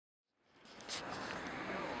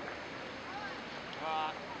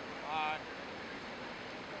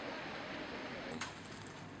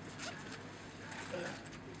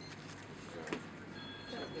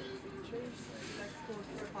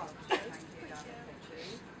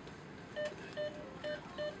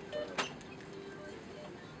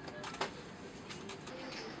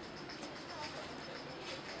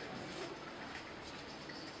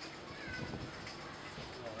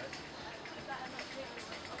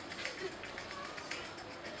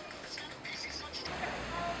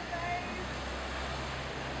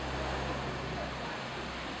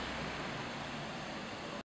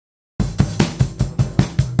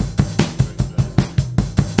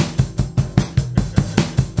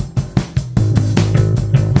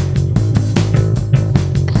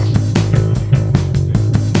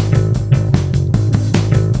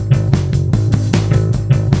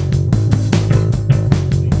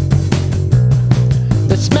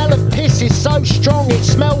so strong it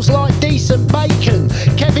smells like decent bacon.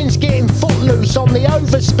 Kevin's getting footloose on the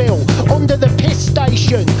overspill under the piss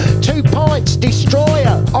station. 2 pints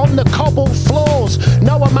destroyer on the cobbled floors.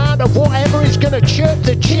 No amount of whatever is gonna chirp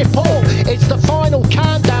the chip up. It's the final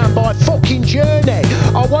countdown by fucking Journey.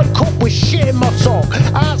 I woke up with shit in my sock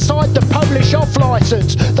outside the Polish off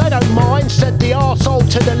licence. They don't mind, said the arsehole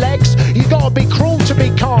to the legs. You gotta be cruel to be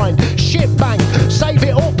kind. Shit bank, save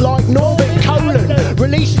it up like Norbert Colon.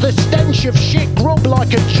 Release the stench of shit grub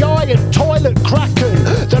like a giant toilet kraken.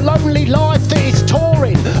 The lonely life that is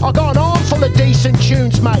touring. I got an armful of decent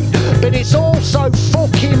tunes, mate, but it's all so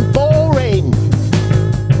fucking boring.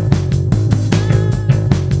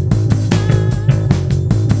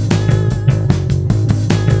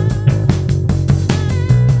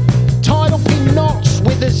 Tied up in knots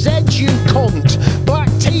with a Z, you cunt. Black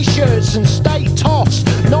t-shirts and steak toss.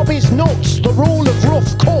 Nobby's nuts, the rule of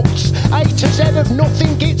rough cuts. A to Z of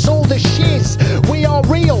nothing gets